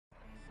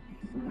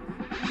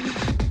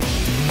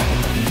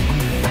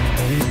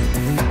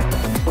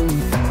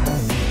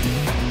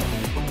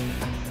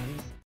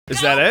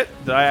Is that it?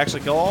 Did I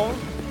actually kill all of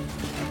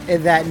them?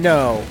 And that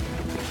no.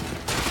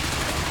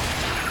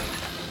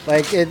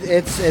 Like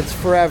it's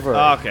forever.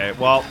 Okay,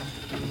 well,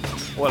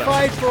 whatever.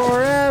 Fight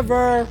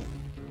forever.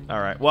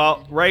 All right.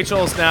 Well,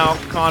 Rachel's now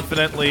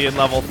confidently in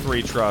level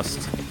 3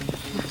 trust,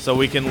 so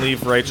we can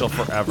leave Rachel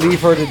forever.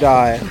 Leave her to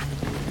die.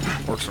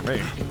 Works for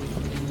me.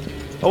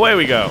 Away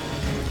we go.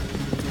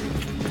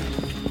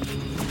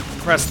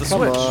 Press the Come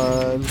switch.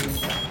 on.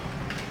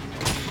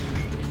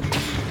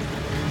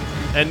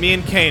 And me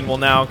and Kane will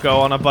now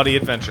go on a buddy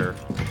adventure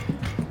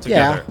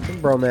together. Yeah,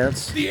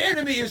 bromance. The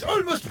enemy is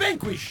almost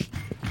vanquished.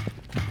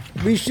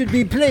 We should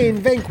be playing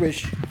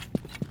Vanquish.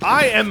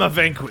 I am a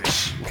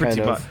Vanquish. Pretty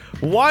Kind much.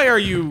 of. Why are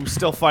you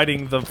still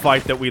fighting the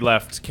fight that we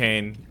left,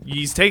 Kane?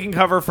 He's taking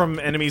cover from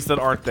enemies that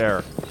aren't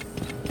there.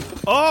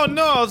 Oh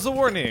no, it's a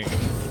warning.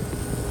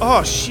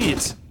 Oh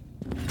shit.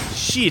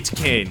 Shit,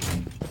 Kane.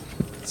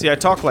 See, I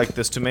talk like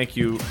this to make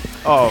you...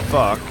 Oh,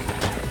 fuck.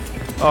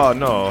 Oh,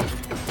 no.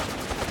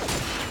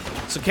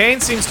 So Kane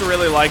seems to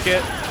really like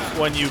it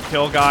when you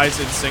kill guys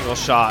in single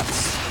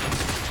shots.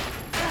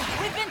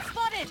 We've been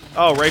spotted.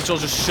 Oh, Rachel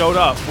just showed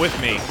up with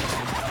me.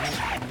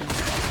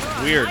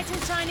 Weird. Knight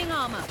in shining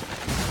armor.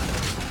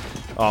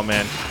 Oh,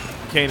 man.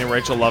 Kane and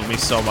Rachel love me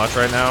so much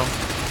right now.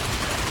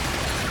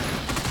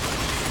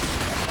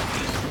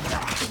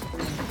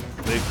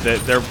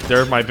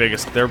 They're my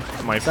biggest. They're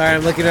my. Sorry,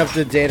 I'm looking up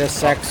the data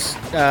sex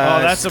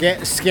that's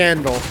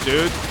scandal.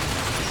 Dude,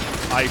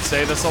 I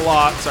say this a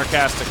lot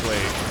sarcastically,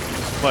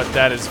 but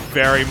that is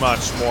very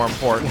much more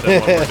important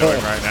than what we're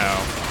doing right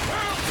now.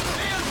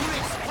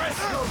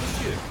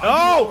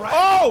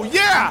 Oh,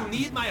 yeah!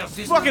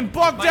 Fucking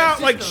bugged out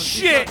like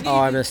shit! Oh,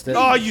 I missed it.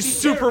 Oh, you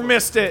super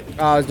missed it.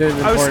 Oh, I was doing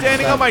the I was important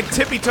standing stuff. on my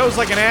tippy toes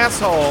like an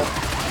asshole.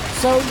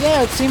 So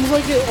yeah, it seems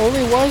like it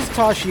only was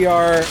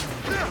Tashiar.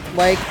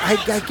 Like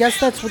I guess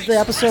that's what the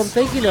episode I'm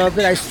thinking of,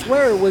 but I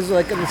swear it was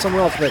like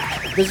someone else. But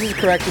this is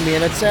correcting me,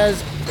 and it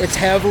says it's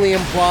heavily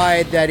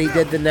implied that he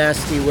did the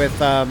nasty with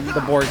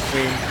the Borg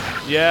Queen.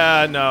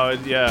 Yeah, no,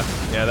 yeah.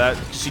 That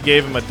she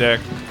gave him a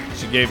dick.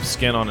 She gave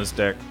skin on his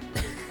dick.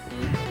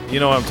 You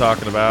know what I'm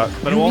talking about.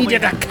 But You only,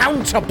 needed a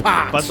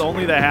counterpart. but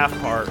only the half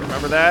part.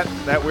 Remember that?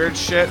 That weird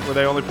shit where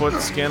they only put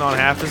skin on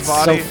half his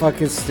body? So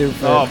fucking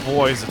stupid. Oh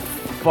boy, is it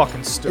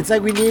fucking stupid. It's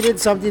like we needed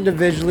something to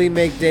visually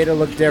make Data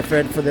look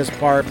different for this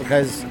part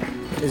because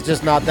it's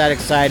just not that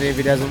exciting if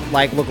he doesn't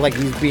like look like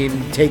he's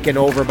being taken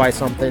over by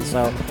something.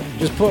 So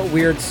just put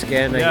weird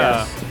skin, I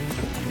guess.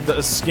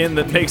 The skin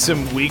that makes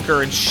him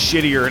weaker and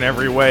shittier in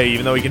every way,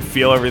 even though he can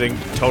feel everything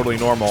totally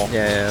normal.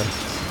 Yeah.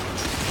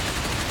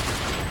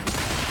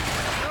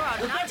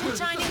 Knight in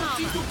shining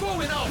armor.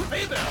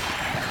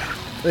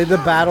 Like, the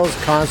battle's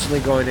constantly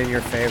going in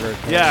your favor.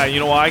 Yeah, you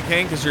know why,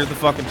 Kane? Because you're the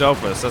fucking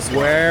dopest. That's why.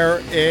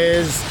 Where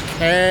is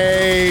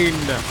Kane?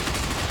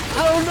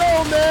 I don't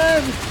know,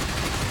 man.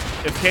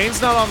 If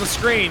Kane's not on the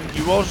screen,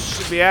 you all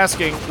should be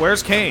asking,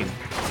 where's Kane?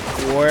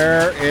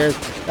 Where is...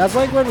 That's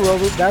like when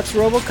that's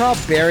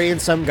RoboCop burying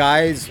some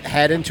guy's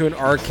head into an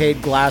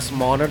arcade glass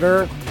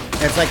monitor.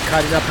 And it's like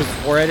cutting up his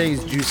forehead and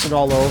he's juicing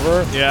all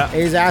over. Yeah.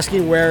 And he's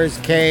asking, where is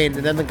Kane?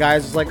 And then the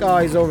guy's just like, oh,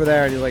 he's over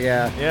there. And he's like,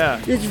 yeah. Yeah.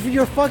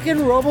 You're fucking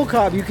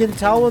RoboCop. You can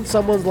tell when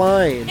someone's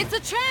lying. It's a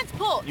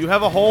transport. You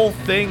have a whole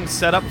thing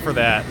set up for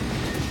that.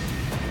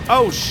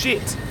 Oh,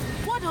 shit.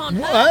 What on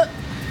earth? What?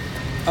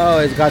 Oh,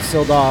 it got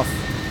sealed off.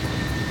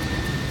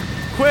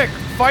 Quick,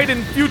 fight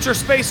in future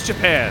space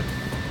Japan.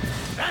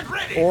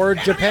 Or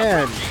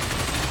Japan.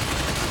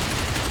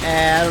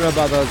 I don't know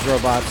about those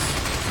robots.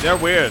 They're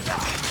weird.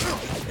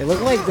 They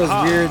look like those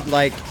weird,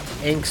 like,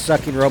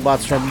 ink-sucking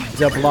robots from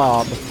The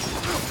Blob.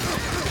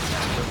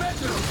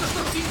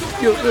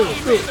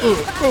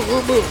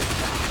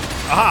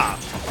 Aha.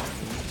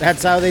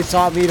 That's how they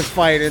taught me to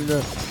fight in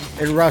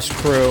Rush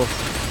Crew.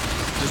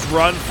 Just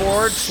run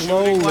forward,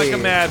 shooting like a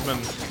Slowly. madman.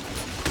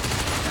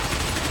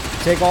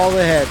 Take all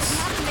the hits.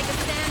 Have to make a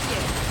stand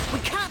here. We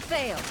can't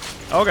fail.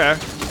 Okay.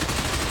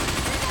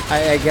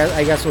 I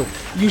guess what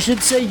you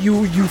should say.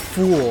 You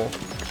fool.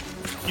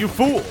 You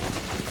fool.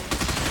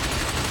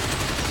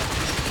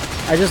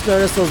 I just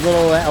noticed those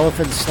little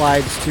elephant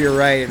slides to your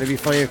right. It'd be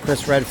funny if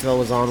Chris Redfield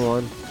was on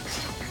one.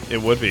 It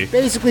would be.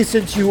 Basically,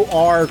 since you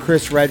are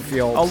Chris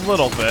Redfield. A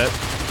little bit.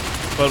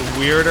 But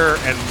weirder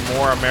and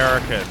more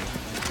American.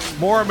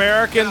 More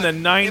American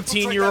than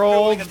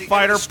 19-year-old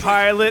fighter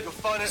pilot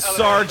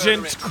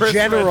Sergeant Chris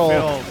General.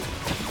 Redfield.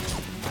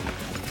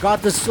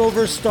 Got the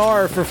Silver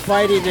Star for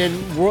fighting in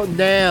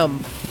Nam.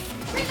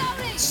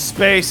 Reloading.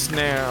 Space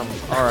Nam.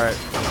 Alright.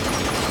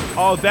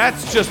 Oh,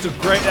 that's just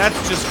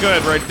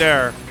good right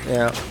there.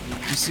 Yeah.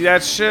 You see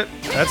that shit?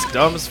 That's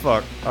dumb as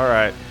fuck.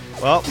 Alright.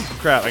 Well,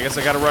 crap. I guess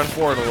I gotta run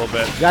forward a little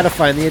bit. Gotta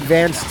find the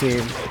advanced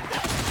team.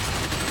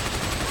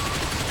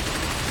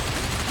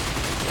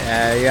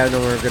 Yeah, you gotta know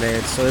where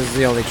grenades, so this is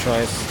the only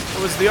choice.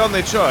 It was the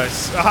only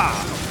choice. Aha!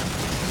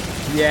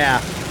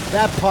 Yeah,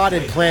 that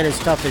potted plant is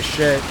tough as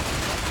shit.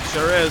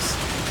 Sure is.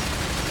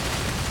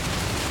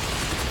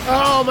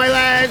 Oh, my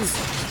legs!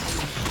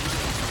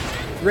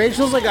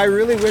 Rachel's like, I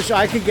really wish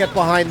I could get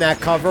behind that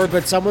cover,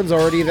 but someone's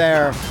already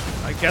there.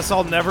 I Guess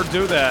I'll never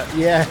do that.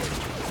 Yeah.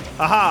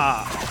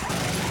 Haha.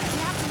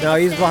 No,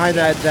 he's behind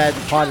that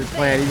potted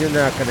plant. He's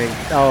not gonna.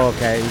 Oh,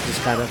 okay. He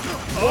just kind of.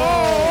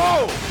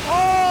 Oh!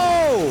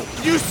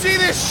 Oh! You see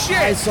this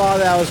I shit? saw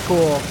that. Was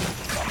cool.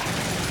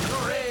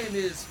 Your aim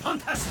is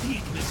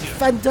fantastique, monsieur.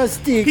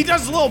 Fantastic. He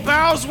does little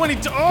bows when he.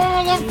 Oh,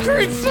 I love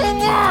Kane so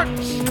much.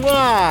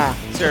 Mwah.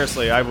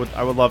 Seriously, I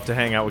would love to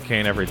hang out with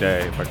Kane every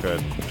day if I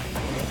could.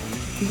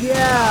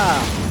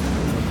 Yeah.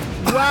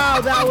 Wow,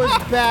 that was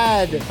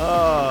bad.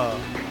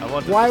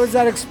 Why was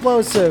that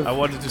explosive? I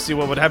wanted to see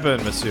what would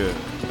happen, monsieur.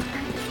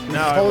 He's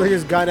holding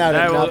his gun out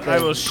and nothing. I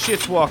will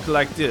shit walk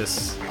like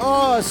this.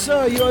 Oh,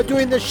 sir, you are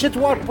doing the shit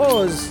walk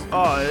pose.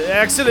 Oh,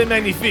 excellent,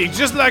 magnifique,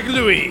 just like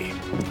Louis.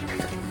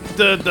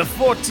 The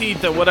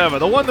 14th or whatever,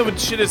 the one that would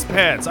shit his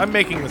pants. I'm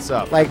making this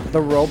up. Like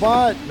the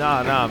robot?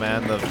 Nah,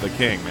 man, the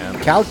king, man.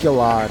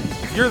 Calculon.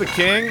 If you're the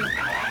king,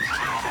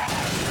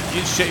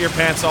 you'd shit your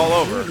pants all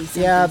over.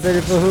 Yeah, but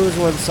it behooves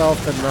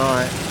oneself to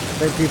not.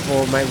 Then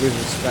people might lose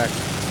respect.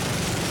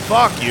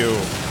 Fuck you.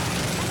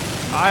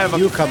 I have a.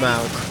 You come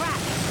out. Crap.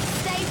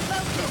 Stay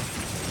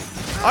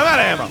focused. I'm out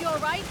of ammo. You all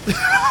right? Do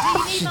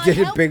you need She my did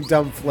a help? big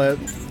dumb flip.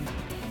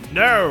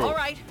 No. All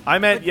right. I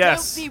meant But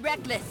yes. Don't be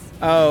reckless.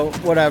 Oh,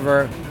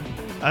 whatever.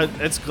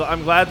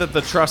 I'm glad that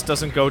the trust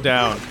doesn't go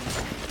down.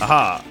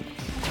 Aha.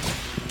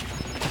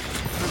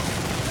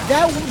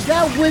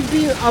 That would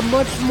be a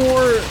much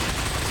more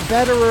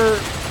better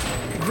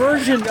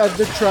version of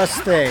the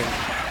trust thing.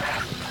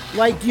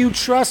 Like, you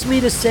trust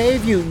me to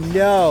save you?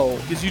 No.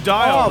 Because you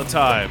die all Oh. the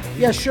time.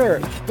 Yeah, sure.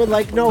 But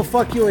like, no,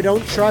 fuck you, I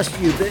don't trust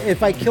you. But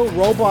if I kill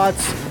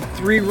robots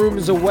 3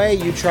 rooms away,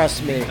 you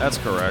trust me. That's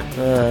correct.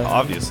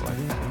 Obviously.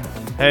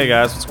 Hey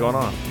guys, what's going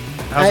on?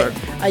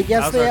 I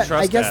guess how's they our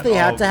trust at?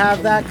 had Oh, to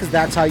have that because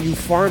that's how you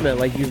farm it,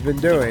 like you've been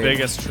doing.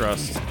 biggest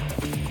trust.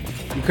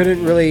 You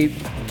couldn't really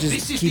This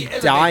just is keep the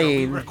elevator we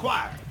dying.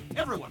 require.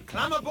 Everyone,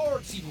 climb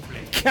aboard, s'il vous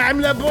plaît.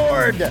 Climb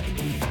aboard!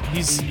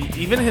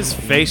 Even his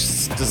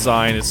face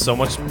design is so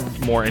much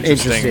more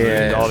interesting Interesting,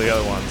 than yeah. all the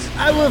other ones.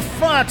 I will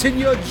fart in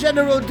your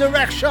general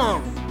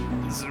direction.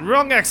 It's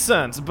wrong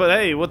accent, but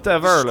hey,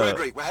 whatever.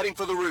 Gregory, we're heading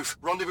for the roof.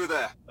 Rendezvous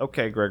there.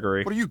 Okay,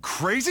 Gregory. What are you,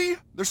 crazy?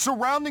 They're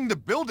surrounding the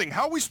building.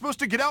 How are we supposed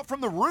to get out from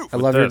the roof? I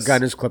love your this.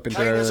 gun is clipping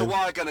Kane, through there's a everything.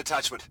 wire gun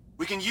attachment.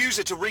 We can use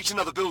it to reach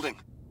another building.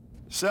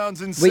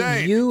 Sounds insane.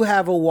 Wait, you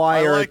have a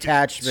wire I like it.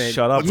 attachment.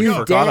 Shut up, You we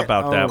forgot damn-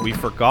 about that. oh. We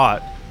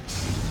forgot.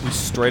 We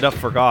straight up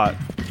forgot.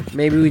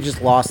 Maybe we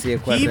just lost the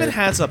equipment. He even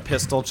has a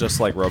pistol just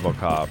like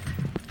RoboCop.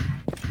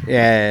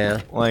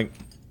 yeah. Like,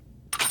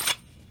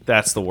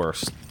 that's the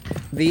worst.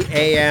 The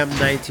AM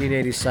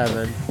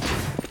 1987.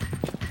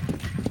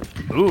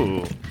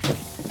 Ooh.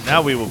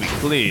 Now we will be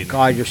clean.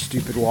 God, your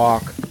stupid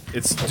walk.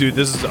 Dude,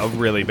 this is a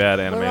really bad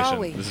are animation.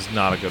 we? This is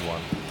not a good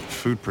one.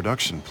 Food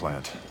production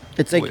plant.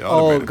 It's like, Fully oh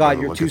automated by god,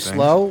 the you're look too of things.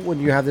 slow when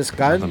you have this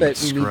gun, Nothing but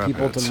but we need scrap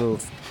people to heads.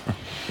 move.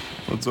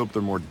 Let's hope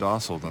they're more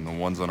docile than the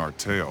ones on our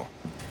tail.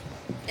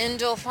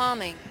 Indoor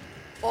farming.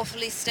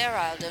 Awfully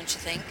sterile, don't you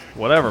think?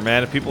 Whatever,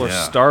 man. If people are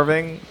Yeah.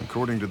 starving,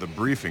 According to the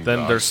briefing, Then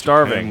docs, they're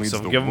starving, Japan leads so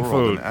the give 'em world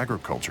food. in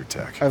agriculture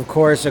tech. Of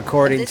course,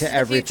 according This to is the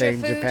future everything,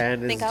 of food.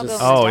 Japan is Think I'll go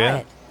just on a Oh, yeah.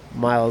 diet.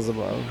 miles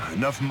above.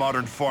 Enough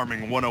modern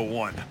farming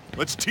 101.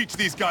 Let's teach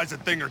these guys a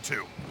thing or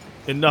two.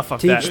 enough of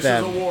Teach that.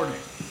 them. This is a warning.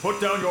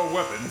 Put down your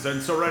weapons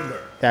and surrender.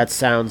 That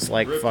sounds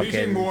like Repeating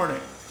fucking warning.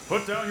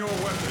 Put down your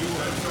weapons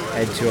and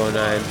surrender. Ed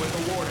 209.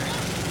 With the warning.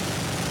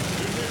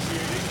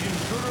 Initiating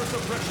intruder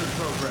suppression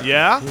program.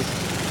 Yeah?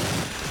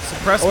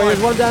 Suppress Oh, my there's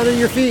one down in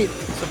your feet.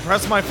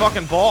 suppress my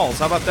fucking balls.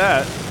 How about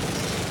that?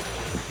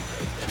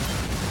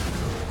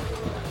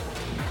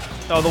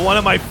 Oh, the one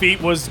at my feet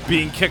was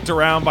being kicked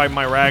around by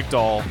my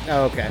ragdoll.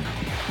 Oh, okay.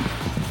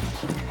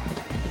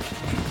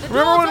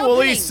 Remember when door's Wooly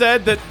opening.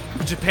 said that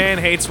Japan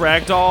hates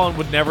ragdoll and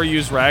would never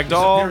use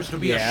ragdoll? Appears to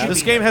be a Yeah. shipping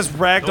This game has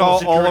errand. ragdoll No all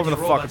security over the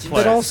robots fucking in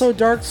place. But also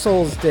Dark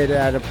Souls did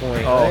at a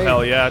point. Oh, right?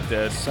 hell yeah, it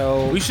did.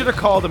 So, We should have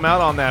called him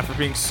out on that for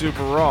being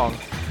super wrong.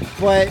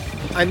 but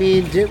I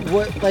mean,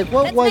 what Let's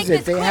was make it?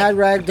 this They quick. had This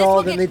will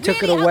Ragdoll, then they get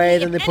took it really away, ugly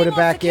then they if put it any more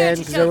back in security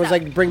because there was shows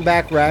like bring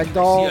back See a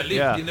Ragdoll. lift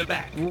Yeah. in the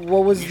back.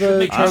 What was You the should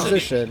make use of it.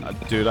 transition?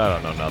 Dude, I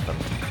don't know nothing.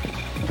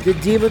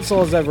 Did Demon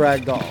Souls have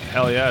Ragdoll?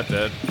 Hell yeah, it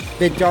did.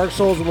 Did Dark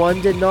Souls 1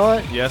 did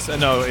not? Yes,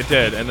 and no, it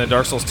did. And then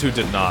Dark Souls 2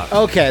 did not.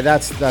 Okay,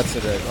 that's it. All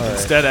right.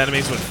 Instead,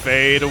 enemies would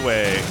fade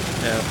away.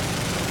 Yeah.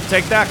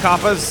 Take that,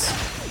 Kappas.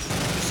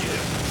 Monsieur,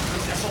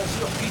 this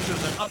ascenseur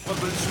features an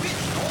upward switch,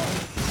 no?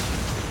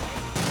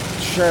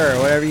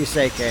 Sure, whatever you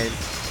say, Kane.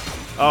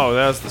 Oh,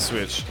 that's the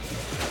switch.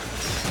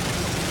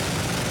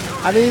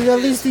 I mean, at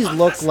least these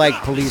look like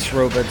police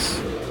robots.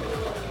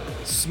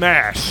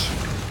 Smash.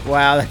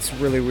 Wow, that's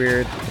really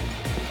weird.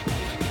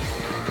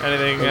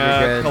 Anything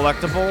That'd be good.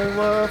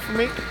 collectible for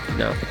me?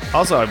 No.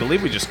 Also, I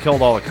believe we just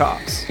killed all the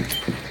cops.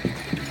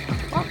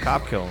 Oh,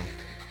 cop killing.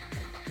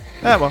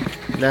 Yeah, well,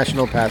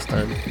 National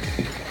pastime.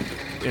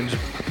 in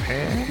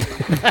Japan?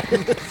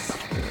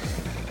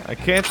 I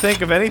can't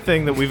think of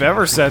anything that we've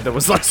ever said that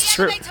was less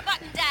true. Elevator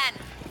button,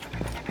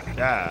 Dan.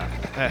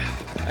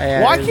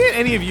 Why can't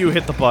any of you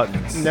hit the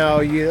buttons? No,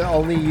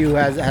 only you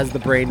has the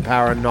brain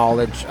power and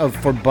knowledge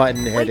for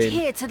button Wait hitting.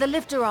 here till the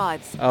lift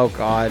arrives. Oh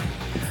God,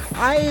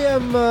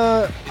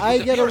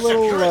 I get a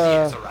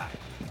little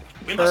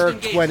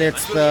irked when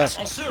it's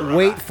the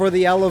wait for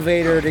the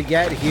elevator to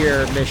get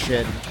here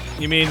mission.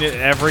 You mean in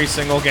every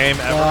single game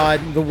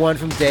ever? The one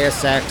from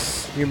Deus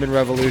Ex, Human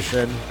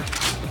Revolution.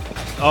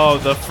 Oh,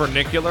 the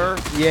funicular?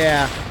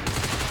 Yeah,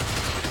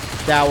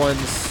 that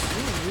one's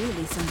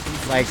Really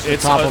something. like the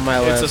top of my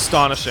list. It's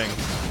astonishing.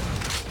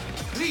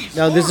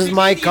 No, this is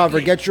my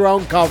cover. Get your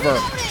own cover.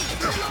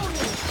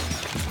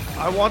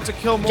 I want to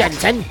kill more.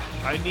 Jensen,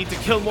 I need to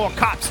kill more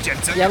cops,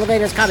 Jensen. the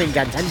elevator's coming,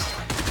 Jensen.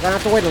 You're gonna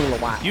have to wait a little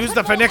while. Use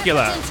the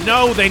funicular.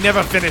 No, they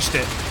never finished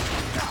it.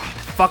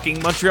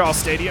 Fucking Montreal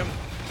Stadium.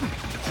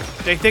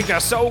 They think they're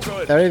so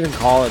good. They don't even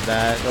call it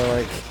that. They're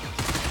like,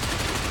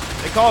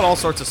 They call it all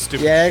sorts of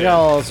stupid yeah, they shit.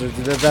 call it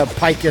the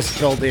Picus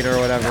building or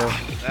whatever.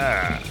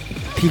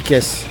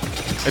 Picus.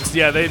 It's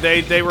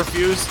they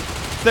refuse.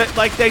 That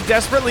like they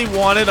desperately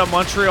wanted a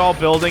Montreal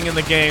building in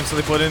the game, so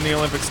they put it in the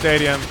Olympic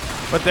Stadium.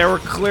 But they were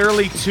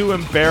clearly too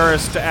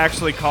embarrassed to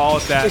actually call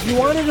it that. If you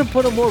wanted to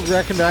put a more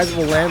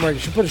recognizable landmark, you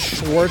should put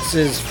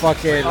Schwartz's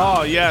fucking.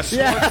 Oh yeah,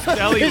 Schwartz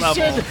Deli this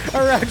level. shit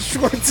around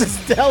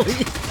Schwartz's Deli.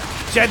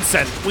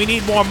 Jensen, we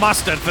need more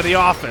mustard for the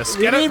office.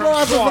 You Get need it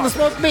more from for the Schwartz.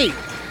 smoked meat.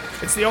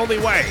 It's the only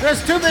way.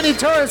 There's too many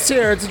tourists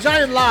here. It's a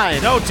giant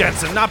line. No,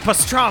 Jensen, not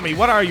pastrami.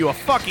 What are you, a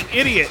fucking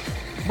idiot?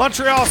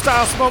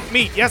 Montreal-style smoked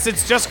meat. Yes,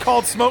 it's just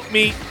called smoked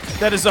meat.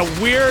 That is a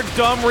weird,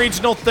 dumb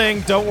regional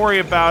thing. Don't worry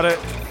about it.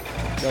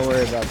 Don't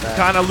worry about that.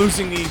 Kind of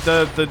losing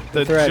the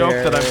Thread joke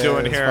here, that I'm yeah,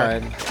 doing it's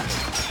here.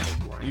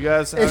 fine. You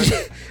guys.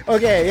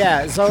 Okay,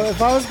 yeah. So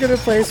if I was gonna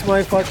place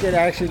my fucking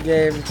action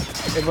game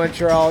in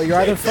Montreal, you're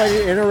either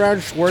fighting in or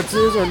around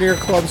Schwartz's or near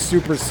Club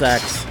Super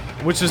Sex.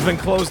 Which has been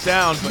closed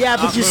down. But Yeah,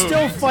 but not you moved.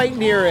 still fight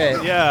near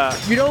it. Yeah,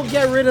 You don't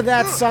get rid of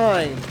that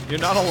sign. you're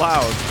not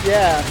allowed.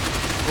 Yeah.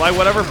 Like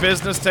whatever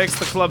business takes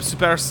the club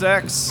super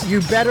sex.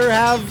 You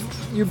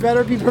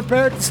better be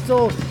prepared to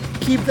still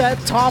keep that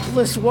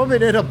topless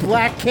woman in a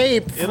black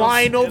cape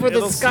flying over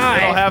the sky.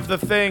 It'll have the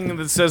thing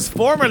that says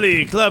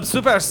formerly club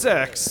super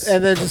sex.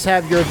 And then just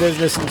have your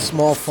business in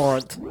small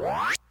font.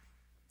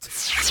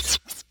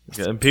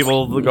 And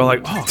people will go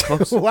like, oh,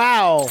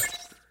 Wow.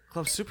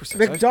 club super sex.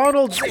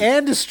 McDonald's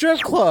and a strip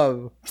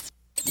club.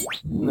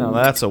 No,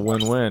 that's a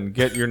win-win.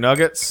 Get your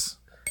nuggets.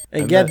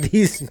 And And get that-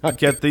 these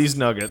Get these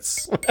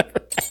nuggets.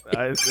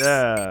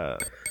 Yeah.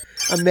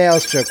 a male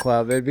strip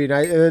club. It'd be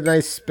nice. A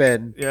nice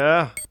spin.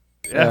 Yeah.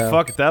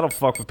 Fuck it. That'll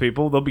fuck with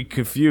people. They'll be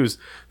confused.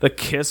 The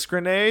kiss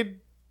grenade?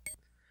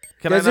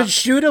 Can Does I it not?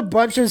 shoot a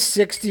bunch of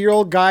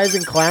 60-year-old guys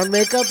in clown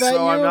makeup at you?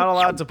 So I'm not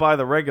allowed to buy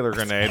the regular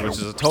grenade, which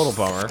is a total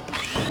bummer.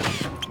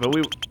 But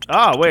we...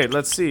 Ah, wait.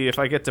 Let's see if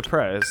I get to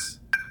press.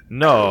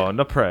 No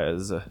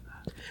press.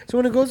 So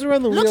when it goes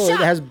around the Look wheel, it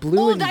sharp! has blue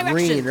All and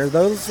green. directions. Are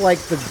those like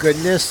the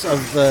goodness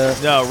of the...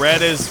 No,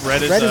 red is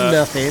Red is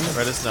nothing.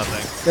 Red is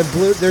nothing. The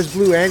blue, there's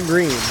blue and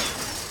green.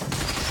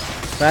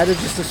 So I had to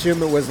just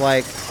assume it was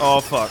like Oh,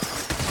 fuck.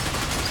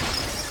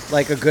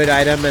 a good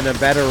item and a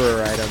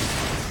betterer item.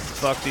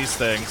 Fuck these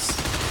things.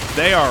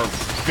 They are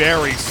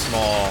very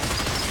small.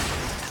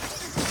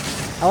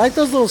 I like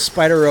those little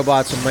spider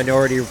robots in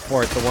Minority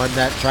Report. The one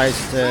that tries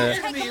to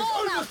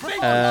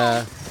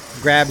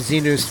grab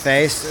Xenu's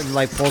face and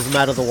like pulls him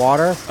out of the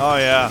water. Oh,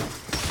 yeah.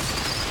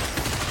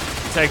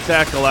 Take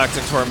that,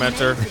 Galactic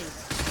Tormentor. I'm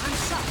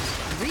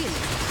shocked. Really?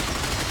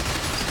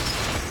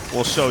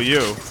 We'll show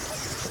you.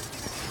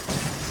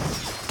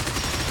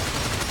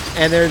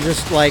 And they're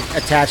just like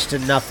attached to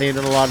nothing in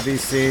a lot of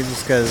these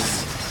scenes because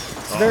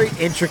it's a very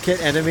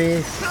intricate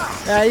enemy.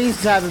 Yeah,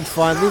 he's having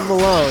fun. Leave him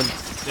alone.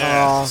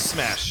 Yeah, Aw,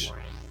 smash.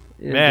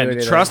 he didn't do Man,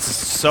 anything. trust is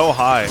so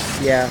high.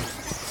 Yeah.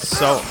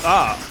 So,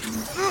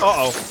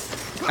 uh-oh.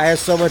 I have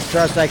so much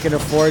trust I can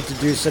afford to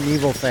do some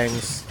evil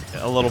things.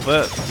 A little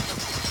bit.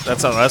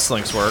 That's how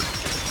S-links work.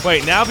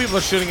 Wait, now people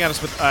are shooting at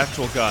us with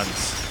actual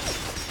guns.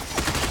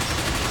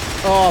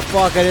 Oh,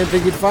 fuck, I didn't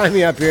think you'd find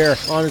me up here,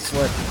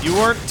 honestly. You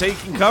weren't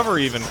taking cover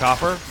even,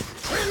 Copper.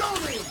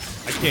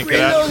 I can't get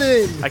out.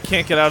 Reloading! I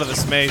can't get out of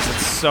this maze.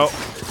 It's so...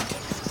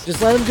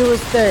 Just let him do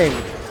his thing.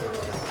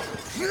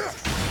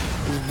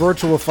 His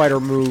Virtua Fighter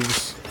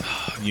moves.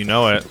 You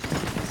know it.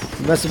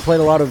 You must have played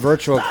a lot of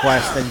Virtua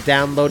Quest and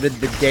downloaded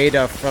the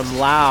data from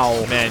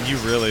Lao. Man, you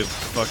really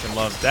fucking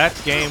love... That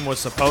game was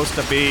supposed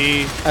to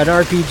be An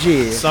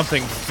RPG.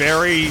 something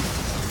very,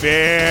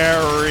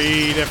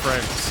 very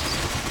different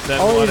than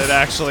what Always- it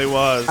actually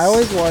was. I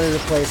always wanted to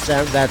play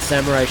that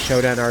Samurai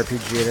Showdown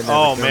RPG. And it never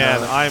Oh came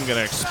man, out. I'm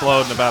gonna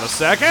explode in about a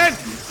second.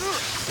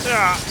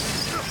 Ah.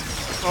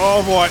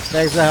 Oh boy.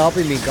 Thanks for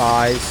helping me,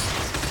 guys.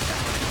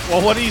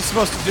 Well, what are you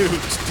supposed to do?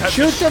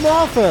 Shoot them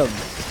off him!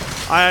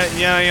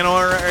 Yeah, you know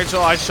what,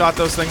 Rachel? I shot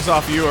those things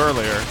off you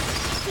earlier.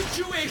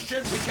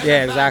 Situation we can Yeah,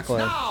 advance exactly.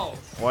 now.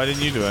 Why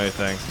didn't you do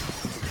anything?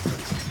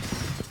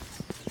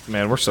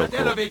 Man, we're so That cool.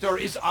 elevator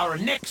is our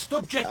next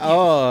objective.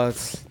 Oh,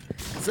 it's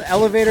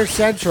elevator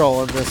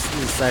central in this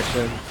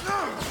section.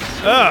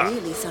 Ah,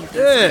 Really something.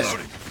 Ugh.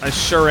 I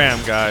sure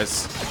am,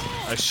 guys.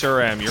 I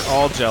sure am. You're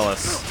all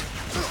jealous.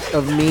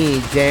 Of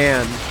me,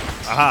 Dan.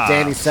 Aha.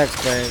 Danny Sex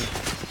Brain.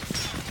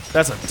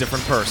 That's a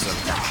different person.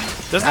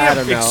 Doesn't he I have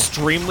don't know.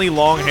 extremely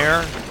long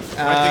hair?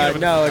 Am I thinking of a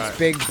No, different it's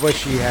big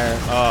bushy hair.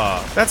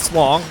 guy? That's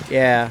long.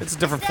 Yeah. It's a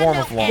different form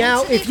of long.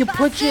 Now, if you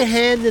put your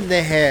hand in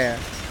the hair,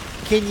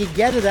 can you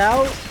get it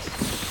out?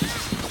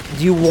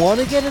 Do you want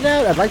to get it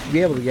out? I'd like to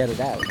be able to get it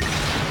out.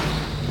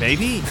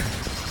 Maybe.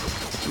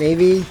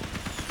 Maybe.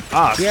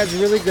 Ah, He has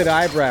really good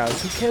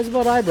eyebrows. Who cares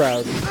about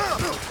eyebrows?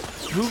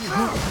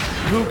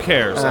 who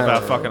cares I don't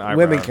about know. fucking eyebrows?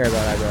 Women care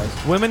about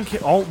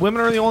eyebrows.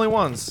 Women are the only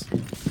ones.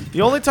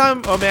 The only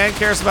time a man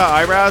cares about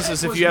eyebrows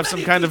is if you have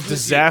some kind of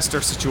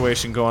disaster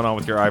situation going on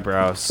with your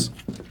eyebrows.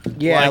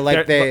 Yeah,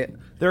 like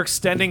they're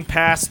extending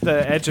past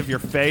the edge of your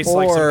face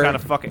like some or kind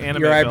of fucking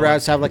anime your villain.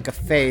 eyebrows have like a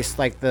face,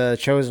 like the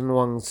Chosen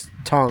One's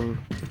tongue.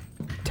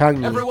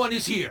 Tongue. Everyone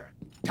is here.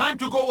 Time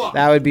to go up.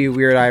 That would be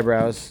weird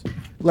eyebrows.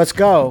 Let's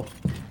go.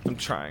 I'm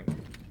trying.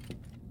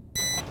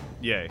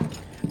 Yay.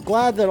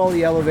 Glad that all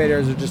the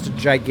elevators are just a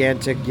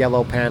gigantic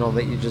yellow panel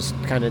that you just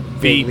kind of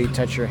vaguely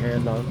touch your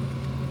hand on.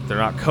 They're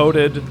not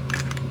coded.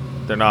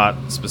 They're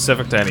not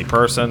specific to any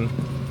person.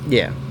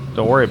 Yeah.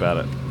 Don't worry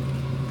about it.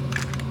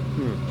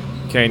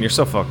 Kane, you're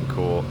so fucking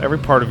cool. Every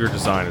part of your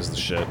design is the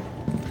shit.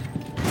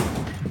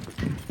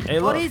 Hey,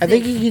 What look. is I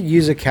think this? you could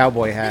use a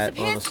cowboy This hat,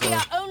 appears to be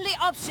honestly. our only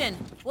option.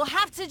 We'll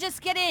have to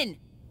just get in.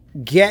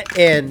 Get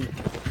in.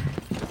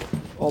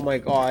 Oh my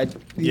god.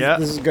 Yeah.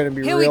 This is gonna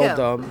be Here we real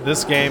go. dumb.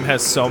 This game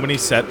has so many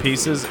set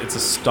pieces. It's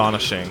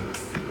astonishing.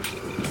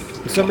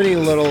 So many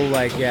little,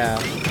 like, yeah.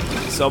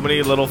 So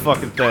many little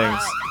fucking things.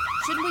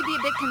 Shouldn't we be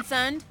a bit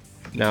concerned?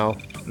 No.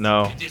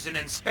 No. It is an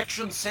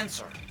inspection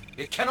sensor.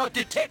 It cannot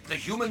detect the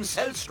human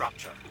cell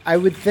structure. I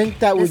would think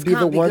that This would be the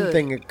can't be one good.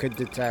 thing it could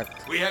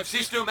detect. We have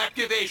system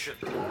activation.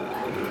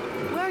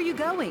 Where are you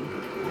going?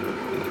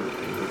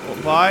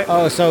 Why?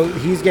 Oh, so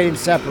he's getting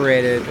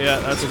separated. Yeah,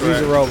 that's He's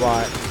correct. a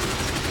robot.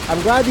 I'm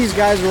glad these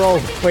guys are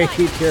all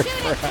waiting here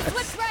for Shoot it! us.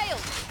 Switch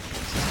rails!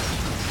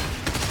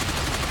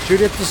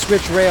 Shoot it to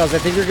switch rails. I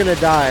think you're gonna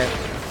die.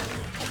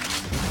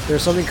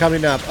 There's something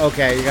coming up.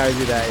 Okay, you gotta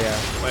do that, yeah.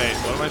 Wait,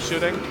 what am I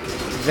shooting?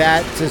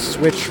 That to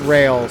switch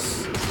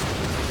rails.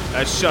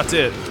 I shut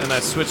it and I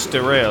switched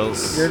to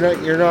rails.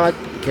 You're not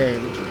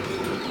Kane.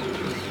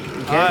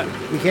 Uh,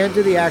 You can't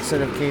do the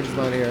accent if Kane's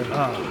not here.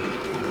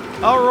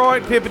 All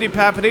right, pippity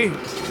pappity,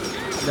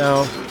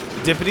 No.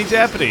 dippity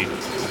dappity.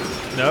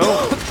 No.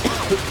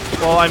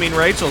 Well, I mean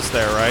Rachel's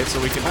there, right? So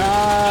we can.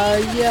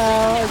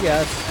 Yeah, I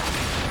guess.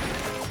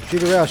 Shoot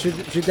the rail. Shoot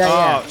that.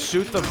 Oh, Yeah.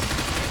 shoot the.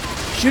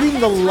 Shooting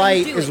the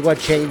light is what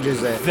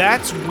changes it.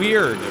 That's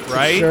weird,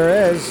 right? Sure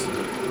is.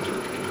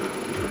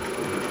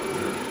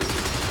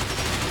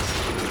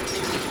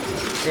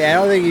 Yeah, I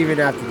don't think you even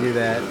have to do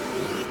that.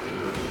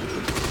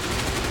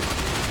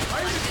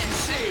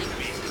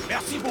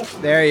 Merci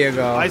beaucoup. There you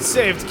go. I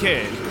saved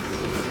Kane.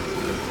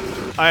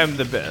 I am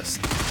the best.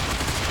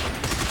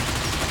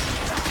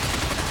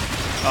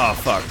 Oh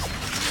fuck.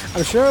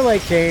 I'm sure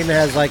like Kane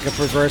has like a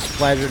perverse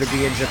pleasure to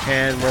be in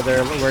Japan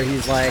where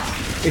he's like,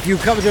 if you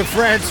come to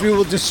France, we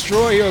will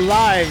destroy your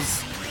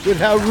lives with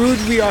how rude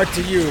we are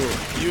to you.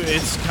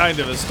 It's kind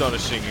of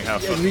astonishing how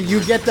fucking.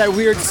 You get that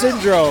weird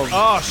syndrome.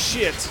 Oh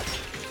shit.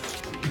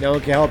 No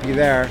one can help you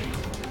there.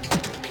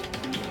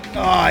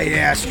 Oh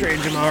yeah,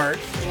 strange in my heart.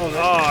 Oh,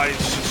 I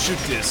should shoot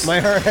this. My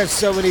heart has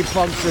so many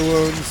puncture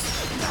wounds.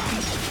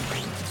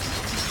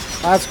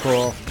 That's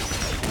cool.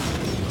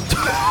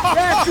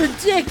 That's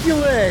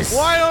ridiculous.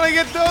 Why don't I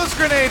get those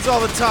grenades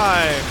all the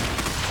time?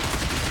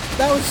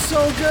 That was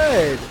so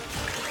good.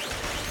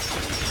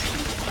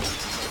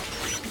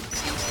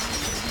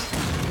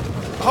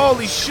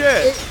 Holy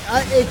shit.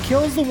 It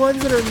kills the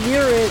ones that are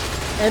near it,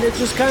 and it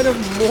just kind of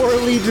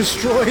morally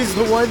destroys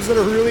the ones that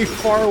are really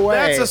far away.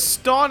 That's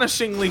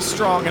astonishingly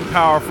strong and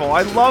powerful.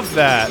 I love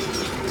that.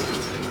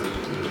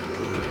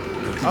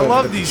 I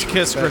love these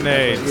kiss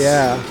grenades.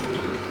 Yeah.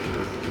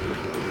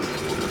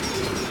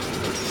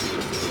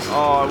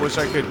 Oh, I wish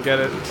I could get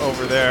it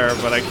over there,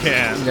 but I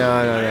can't.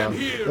 No.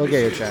 You'll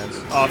get your chance.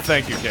 Oh,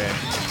 thank you, Kane.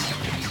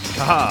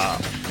 Haha.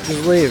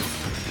 Just leave.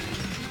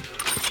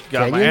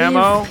 Got Can my you leave?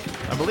 ammo.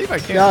 I believe I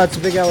can. No, it's a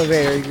big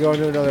elevator. You can go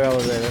into another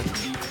elevator.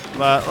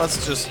 But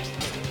let's just.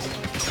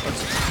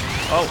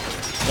 Oh,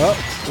 Oh,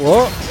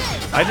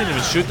 whoa. I didn't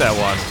even shoot that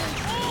one.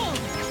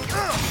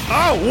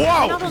 Oh,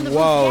 Not whoa! on the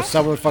Whoa, roof yet?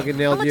 someone fucking How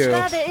nailed much you.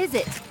 further is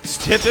it?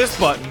 Just hit this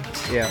button.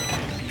 Yeah.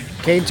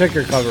 Kane took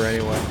your cover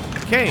anyway.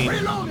 Kane.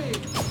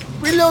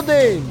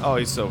 Reloading! Oh,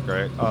 he's so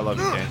great. Oh, I love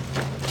you, Kane.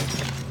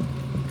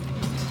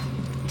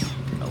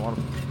 I want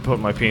to put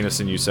my penis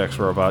in you, sex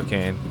robot,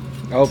 Kane.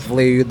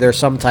 Hopefully there's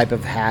some type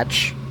of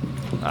hatch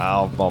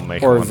I'll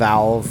make or one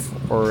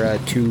valve or a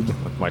tube.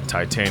 with my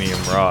titanium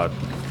rod.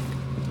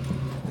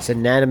 It's an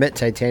inanimate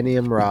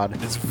titanium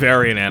rod. It's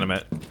very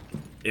inanimate.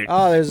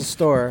 Oh, there's a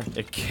store.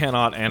 It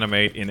cannot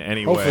animate in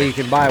any Hopefully way. you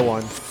can buy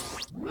one.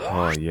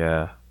 Oh,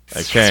 yeah.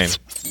 Hey, Kane.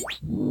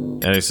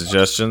 Any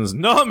suggestions?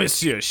 No,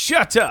 monsieur,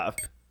 shut up!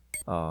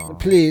 Oh,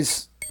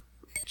 Please.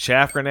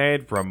 Chaff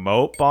grenade,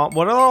 remote bomb.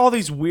 What are all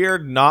these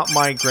weird not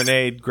my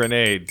grenade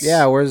grenades?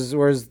 Yeah, where's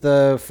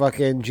the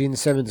fucking Gene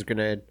Simmons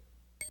grenade?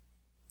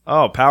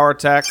 Oh, power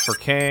attack for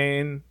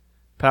Kane.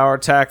 Power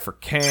attack for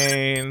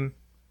Kane.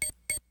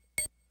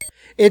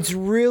 It's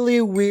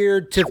really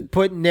weird to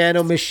put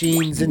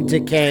nanomachines into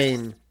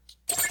Kane.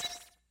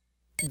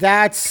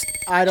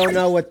 I don't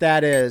know what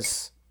that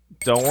is.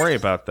 Don't worry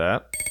about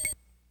that.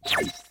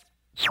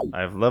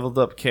 I've leveled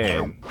up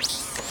Kane.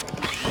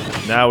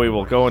 Now we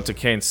will go into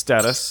Kane's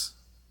status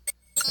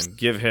and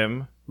give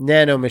him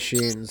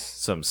Nanomachines.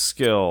 some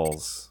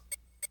skills.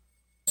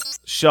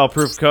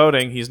 Shell-proof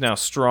coating. He's now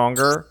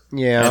stronger.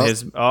 Yeah. And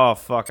his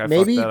fuck. I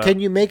Maybe fucked that can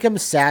up. you make him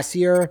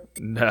sassier?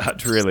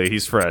 Not really.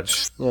 He's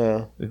French.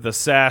 Yeah, The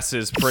sass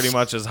is pretty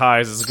much as high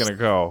as it's gonna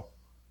go.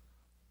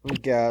 I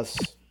guess.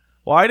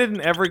 Why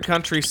didn't every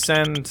country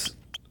send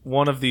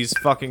one of these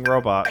fucking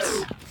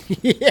robots?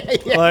 yeah,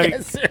 Like-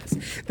 yes,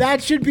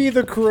 that should be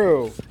the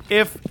crew.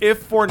 If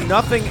for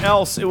nothing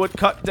else, it would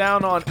cut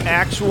down on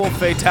actual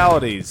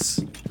fatalities.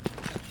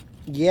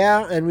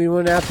 Yeah, and we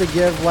wouldn't have to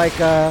give like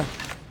a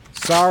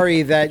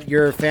sorry that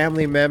your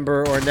family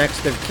member or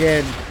next of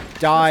kin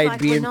died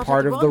like we're being not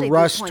part at of the rendezvous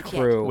Rust point yet.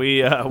 crew.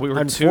 We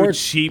were too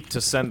Unfor- cheap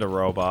to send a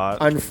robot.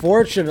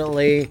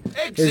 Unfortunately,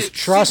 his Exit,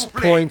 trust s'il vous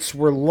plaît. points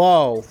were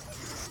low,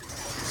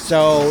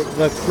 so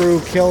the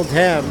crew killed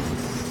him.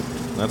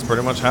 That's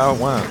pretty much how it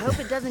I went. hope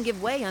it doesn't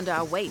give way under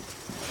our weight.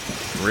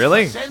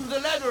 Really? Send the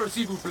ladder,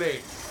 s'il vous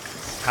plaît.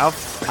 How?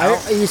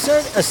 You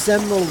said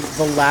ascend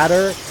the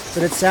ladder,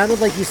 but it sounded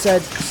like you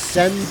said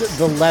send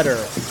the letter.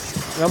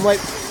 And I'm like,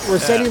 we're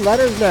sending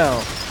letters now.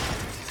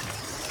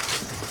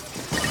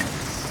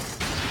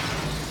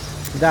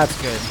 That's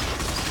good.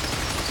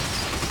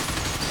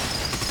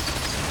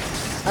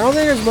 I don't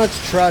think there's much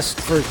trust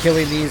for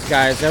killing these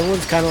guys.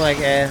 Everyone's kind of like,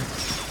 eh.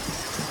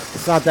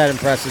 It's not that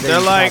impressive. They They're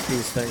just like talk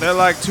these things. they're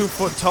like 2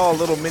 foot tall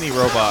little mini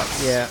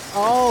robots. Yeah.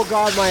 Oh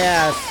God, my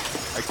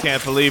ass. I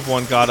can't believe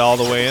one got all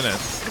the way in it.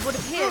 It would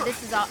appear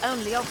this is our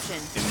only option.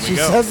 In we She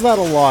go. says that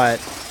a lot.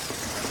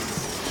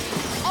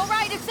 All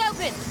right, it's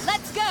open.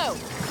 Let's go.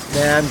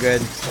 Nah, I'm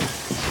good.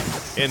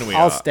 In we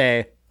I'll are.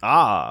 stay.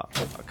 Ah,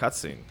 a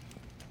cutscene.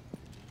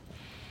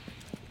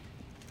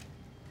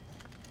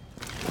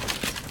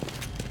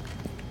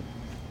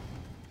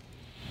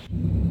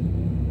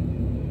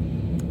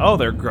 Oh,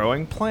 they're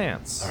growing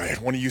plants. All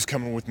right, one of you's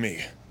coming with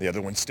me. The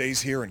other one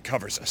stays here and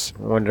covers us.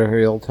 I wonder who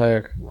he'll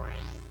take.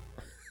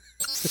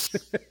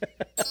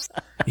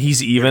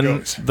 He's even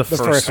goes. the The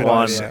first one,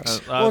 one. yeah. Well,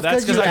 Well, That's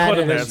it's because you I put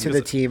added him there. him It's to 'cause the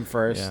it- team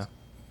first. Yeah.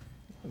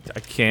 I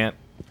can't.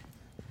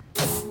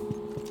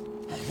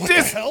 What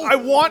This the hell? I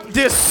want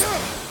this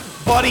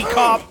buddy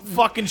cop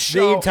fucking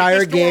show. The entire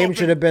This door game open.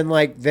 should have been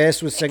like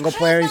this with single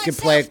player. You can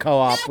play a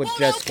co-op with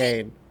just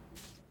Kane,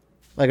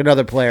 like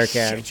another player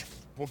can. Shit.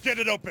 We'll get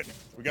it open.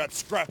 We got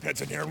scrap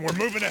heads in here and we're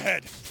moving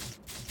ahead.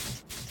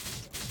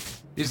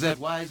 Is that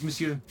wise,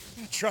 monsieur?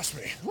 Trust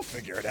me, we'll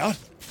figure it out.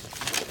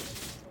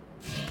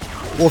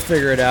 We'll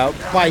figure it out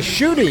by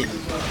shooting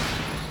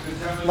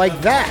like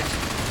that.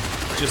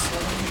 Just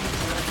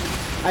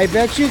I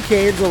bet you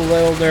Kane's a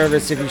little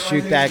nervous if you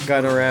shoot that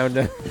gun around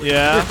him.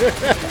 yeah.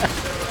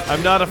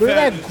 I'm not a Look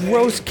at fan. that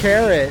gross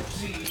carrot.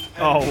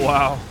 Oh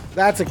wow.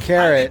 That's a Highly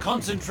carrot.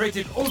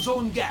 concentrated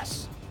ozone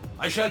gas.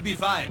 I shall be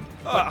fine,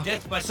 but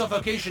death by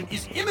suffocation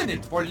is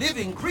imminent for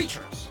living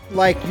creatures.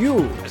 Like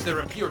you. As there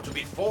appear to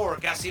be 4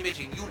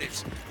 gas-emitting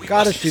units, we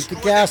Gotta must shoot the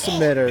destroy gas them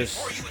all emitters.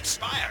 before you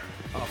expire.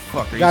 Oh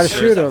fuck. Are Gotta you There serious?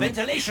 shoot is a 'em.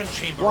 ventilation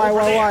chamber Why, over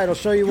why, there. why? It'll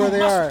show you where they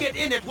must are. get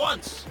in at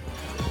once.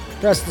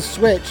 Press the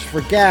switch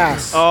for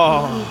gas.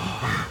 Oh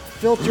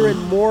Filter in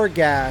more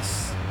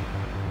gas.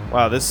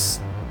 wow. This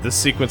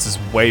sequence is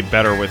way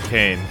better with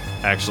Kane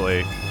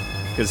actually,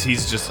 because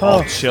he's just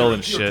all chill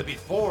and There appear to shit. be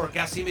 4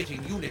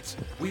 gas-emitting units.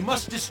 We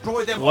must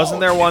destroy them Wasn't all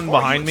there one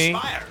before behind you me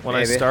expire. when I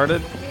Maybe.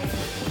 started?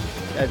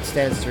 That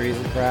stands to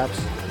reason, perhaps.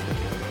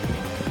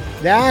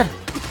 That?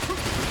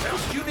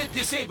 First unit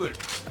disabled.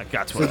 I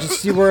got to So it.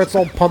 just see where it's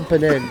all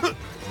pumping in.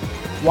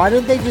 Why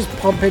didn't they just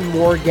pump in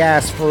more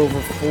gas for over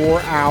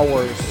 4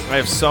 hours? I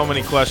have so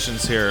many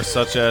questions here,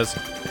 such as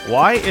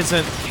why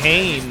isn't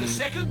Kane The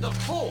second of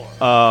 4.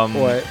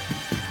 What?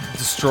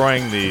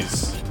 destroying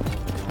these?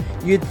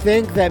 You'd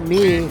think that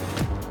me,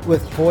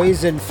 with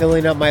poison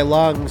filling up my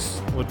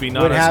lungs, Would be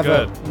not would as have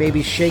good. a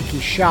maybe shaky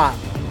shot.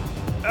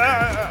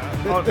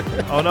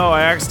 Oh no!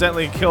 I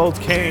accidentally killed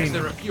Kane.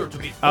 There appear to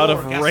be 4 Out of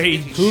gas-emitting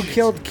rage. Who units.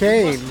 killed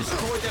Kane?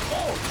 Destroy them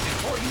all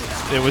before you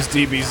expire. It was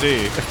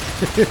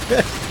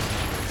DBZ.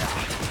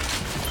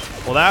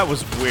 Well, that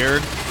was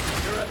weird.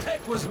 Your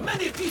attack was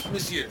magnifique,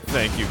 monsieur.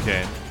 Thank you,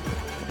 Kane.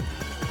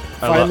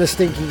 Find the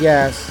stinky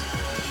gas.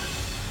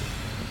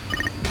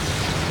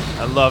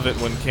 I love it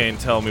when Kane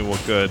tell me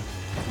what good.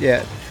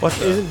 Yeah. What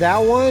the Isn't that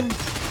one?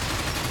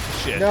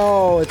 shit?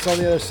 No, it's on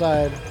the other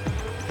side.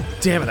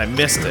 Damn it! I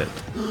missed it.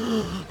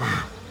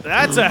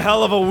 That's a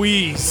hell of a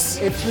wheeze.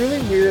 It's really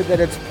weird that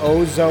it's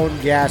ozone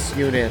gas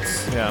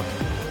units. Yeah.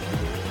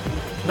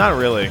 Not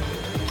really.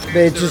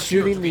 They're just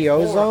shooting the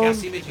ozone?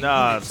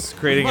 Nah, it's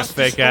creating a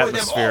fake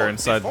atmosphere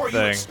inside the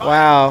thing.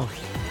 Wow.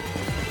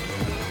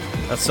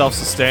 A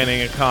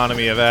self-sustaining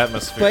economy of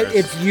atmosphere. But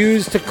it's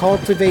used to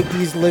cultivate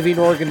these living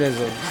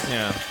organisms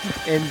yeah.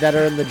 that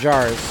are in the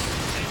jars.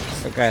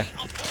 Okay.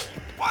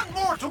 One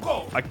more to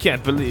go. I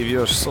can't believe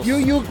you're so.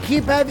 You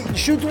keep having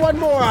shoot one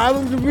more. I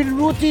will be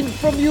rooting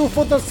from you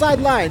for the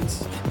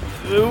sidelines.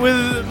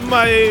 With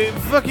my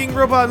fucking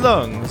robot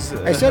lungs.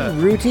 I said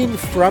rooting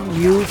from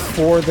you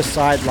for the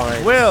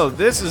sidelines. Well,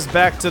 this is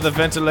back to the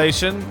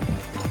ventilation.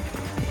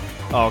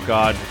 Oh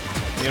god.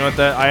 You know what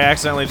that I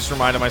accidentally just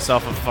reminded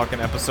myself of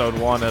fucking episode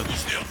 1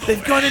 of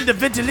they've gone into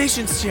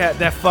ventilation chat.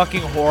 That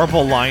fucking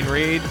horrible line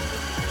read.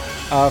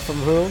 From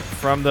who?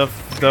 From the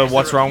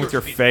what's wrong with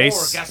your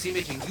face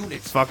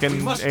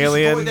fucking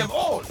alien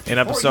in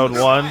episode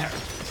 1.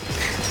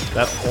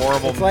 That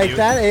horrible It's like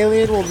that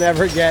alien will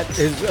never get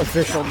his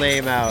official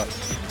name out.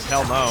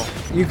 Hell no.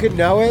 You could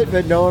know it,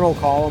 but no one will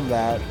call him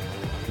that.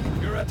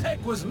 Your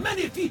attack was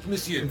magnifique,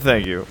 monsieur.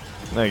 Thank you.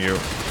 Thank you.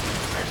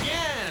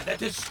 Yeah, that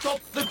has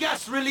stopped the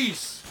gas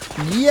release.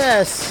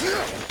 Yes!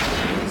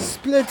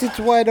 Split it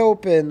wide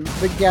open.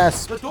 The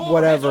gas,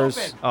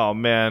 whatevers. Oh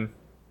man.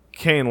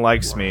 Kane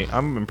likes me.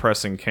 I'm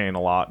impressing Kane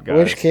a lot, I guys.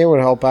 wish Kane would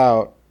help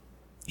out.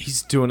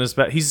 He's doing his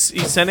best.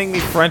 He's sending me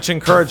French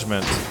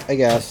encouragement. I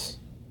guess.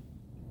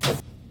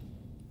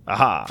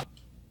 Aha.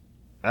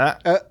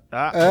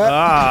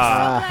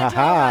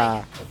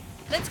 Haha.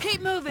 Let's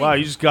keep moving. Wow,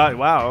 you just got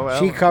wow. Well,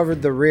 She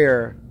covered the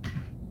rear.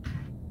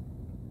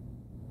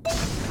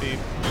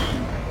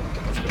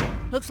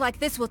 Looks like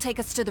this will take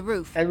us to the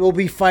roof. And we'll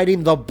be fighting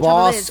the Trouble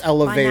boss is, By now,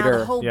 elevator.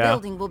 the whole Yeah.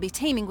 building will be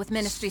teeming with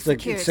ministry It's like,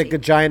 security. it's like a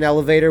giant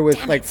elevator with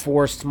Damn like it.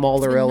 4 It's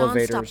smaller been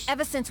elevators. nonstop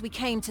ever since we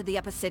came to the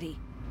upper city.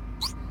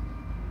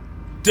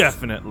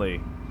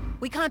 definitely.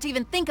 We can't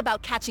even think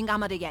about catching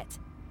Amada yet.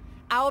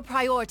 Our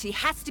priority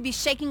has to be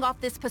shaking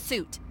off this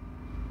pursuit.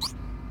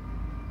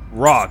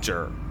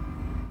 Roger.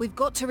 We've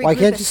got to regroup Why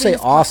can't as you soon say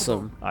as possible.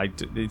 awesome? I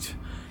did.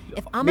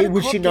 If Amada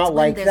would Corp she gets not wind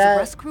like there's that? a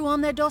rescue crew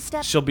on their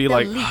doorstep, She'll be they'll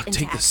like, leap "Ah, into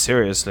take this action.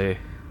 seriously.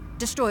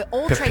 Destroy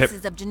all Pip, pip.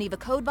 traces of Geneva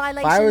Code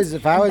violations.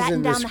 If I and was batten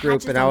in down this the group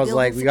hatches and I on was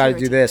like, building we gotta do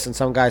security. this, and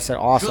some guy said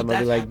awesome, Should I'd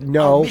be that like, happen,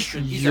 no, our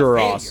mission is a you're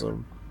failure.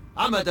 awesome.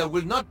 Amada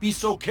will not be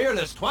so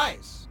careless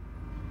twice.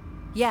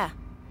 Yeah,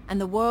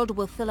 and the world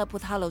will fill up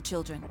with hollow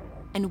children,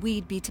 and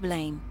we'd be to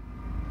blame.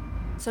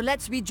 So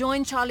let's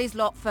rejoin Charlie's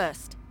lot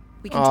first.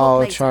 We can Oh, talk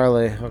later.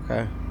 Charlie,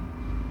 okay.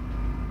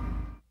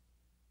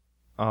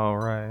 All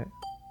right.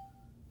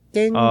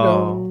 Ding Oh.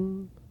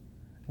 dong.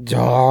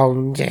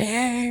 Dong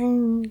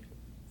ding.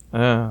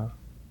 Oh,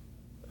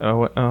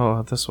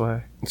 this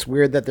way. It's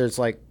weird that there's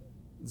like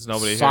There's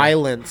nobody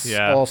silence here.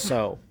 Yeah.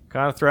 also.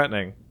 Kind of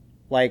threatening.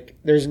 Like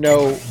there's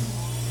no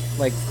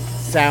like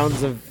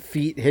sounds of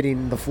feet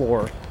hitting the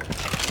floor.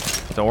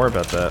 Don't worry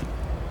about that.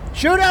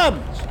 Shoot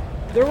them!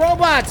 They're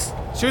robots!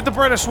 Shoot the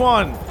British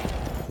one.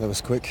 That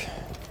was quick.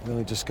 We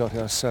only just got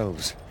here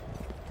ourselves.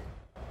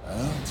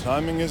 Well,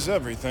 timing is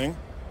everything.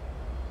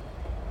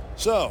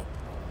 So,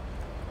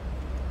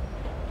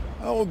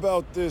 how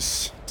about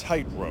this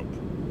tightrope?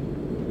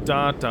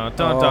 Dun dun dun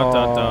dun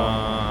dun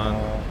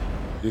dun.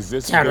 Is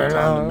this a good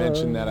time to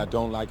mention that I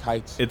don't like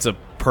heights? It's a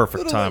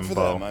perfect Little late time, for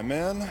Bo. that, my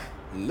man.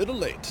 Little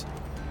late.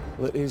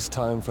 Well, it is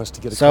time for us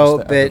to get So,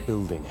 across the but,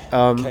 building.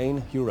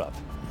 Kane, you're up.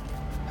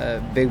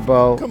 Big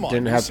Bo Come on,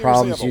 didn't you have seriously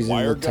problems have a using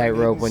wire the gun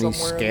tightrope hidden when he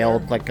somewhere in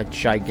scaled there? like a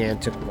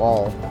gigantic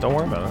wall. Don't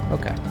worry about it.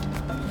 Okay.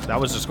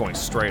 That was just going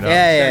straight up.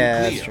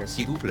 Yeah, that's true.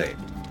 S'il vous plaît.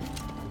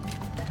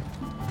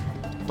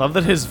 Love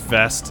that his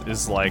vest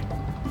is like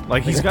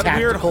he's a got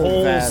weird tactical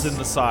holes vest. in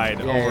the side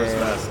Yeah, over his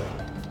yeah,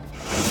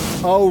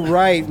 vest. Oh,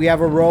 right. We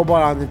have a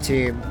robot on the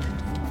team.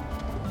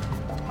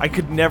 I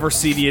could never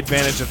see the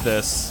advantage of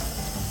this.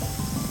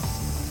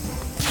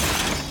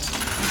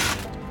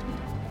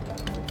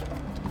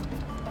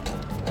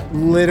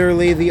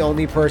 Literally the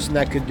only person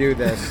that could do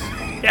this.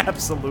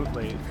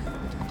 Absolutely.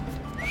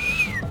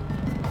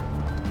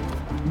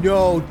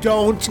 No,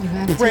 don't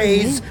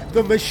praise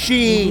the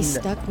machine.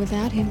 Stuck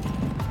without him.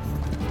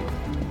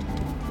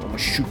 I'm gonna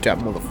shoot that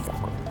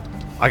motherfucker.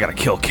 I gotta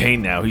kill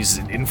Kane now. He's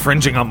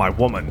infringing on my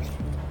woman.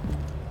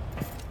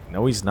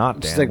 No, he's not,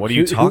 Dan. It's like, What are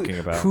you talking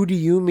about? Who do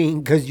you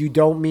mean? Because you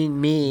don't mean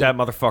me. That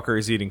motherfucker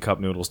is eating cup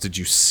noodles. Did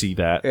you see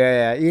that?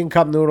 Yeah, eating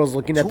cup noodles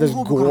looking at this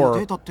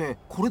gore.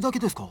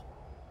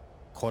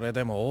 これ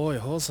でも多い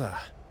方さ。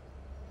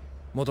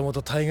もとも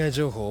と対外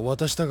情報を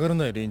渡したがら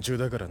ない連中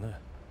だからな。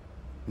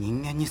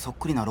人間にそっ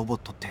くりなロボッ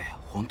トって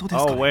本当で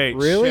すか Oh, wait.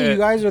 Really? You Shit.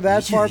 guys are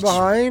that far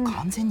behind?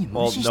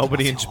 Well,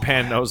 nobody in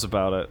Japan knows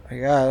about it. I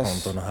guess.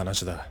 本当の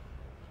話だ。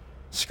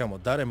しかも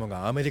誰も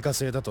がアメリカ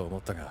製だと思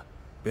ったが、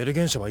ベル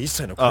ゲン社は一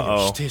切の関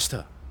与を否定し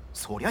た。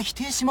そりゃ否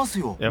定します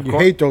よ。 Yeah, of You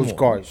course. hate those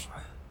guys.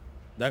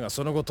 だが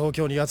その後東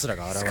京に奴ら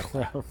が現れ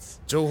た。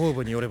情報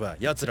部によれば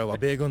奴らは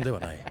米軍では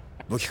ない。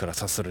武器から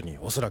察するに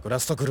おそらくラ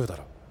ストクルーだ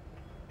ろ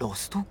う。ラ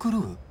ストクル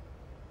ーっ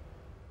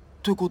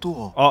てこと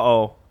は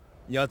Uh-oh.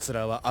 奴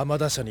らは天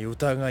田社に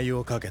疑い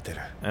をかけてる。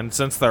 And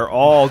since they're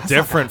all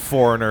different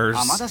foreigners,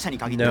 天田社に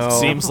限って it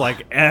seems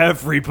like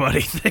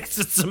everybody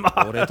thinks it's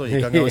俺と Amada.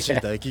 いかがわしい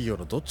大企業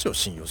のどっちを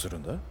信用する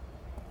んだ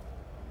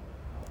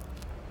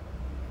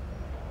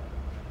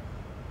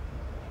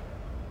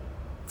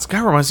This guy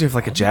reminds me of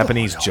like a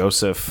Japanese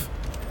Joseph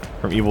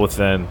from Evil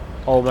Within.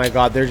 Oh my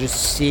god, they're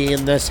just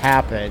seeing this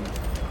happen.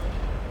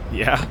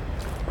 Yeah.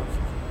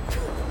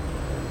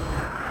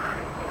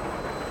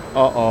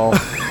 Uh-oh.